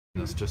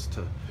It's just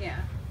to... Yeah.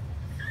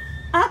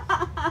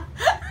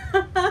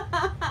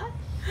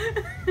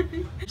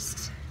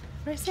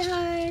 First say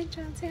hi,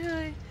 John, say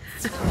hi.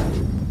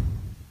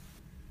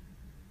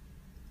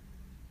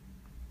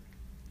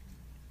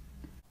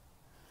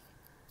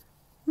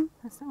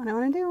 That's not what I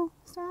want to do.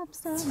 Stop,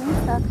 stop,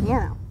 no, stop.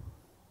 Piano.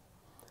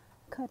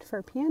 Cut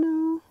for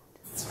piano.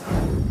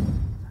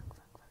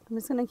 I'm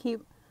just going to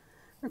keep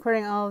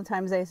recording all the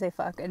times I say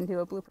fuck and do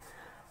a blooper.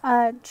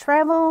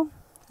 Travel.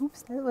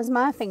 Oops, that was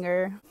my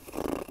finger.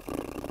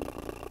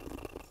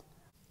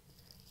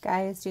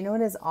 Guys, do you know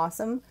what is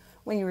awesome?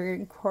 When you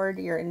record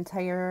your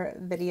entire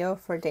video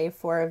for day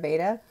 4 of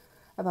Veda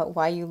about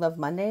why you love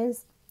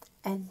Mondays,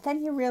 and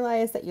then you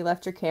realize that you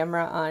left your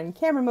camera on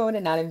camera mode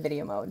and not in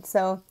video mode.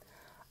 So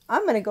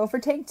I'm gonna go for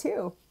take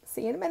 2.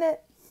 See you in a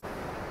minute.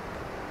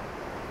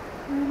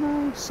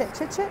 Shit.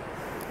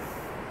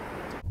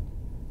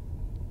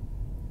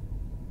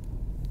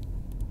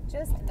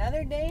 Just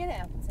another day in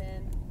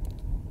Appleton.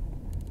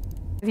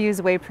 The view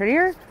is way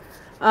prettier.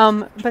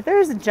 But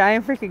there's a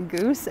giant freaking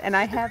goose, and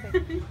I have it.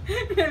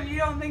 If you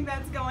don't think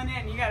that's going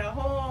in, you got a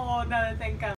whole nother thing coming.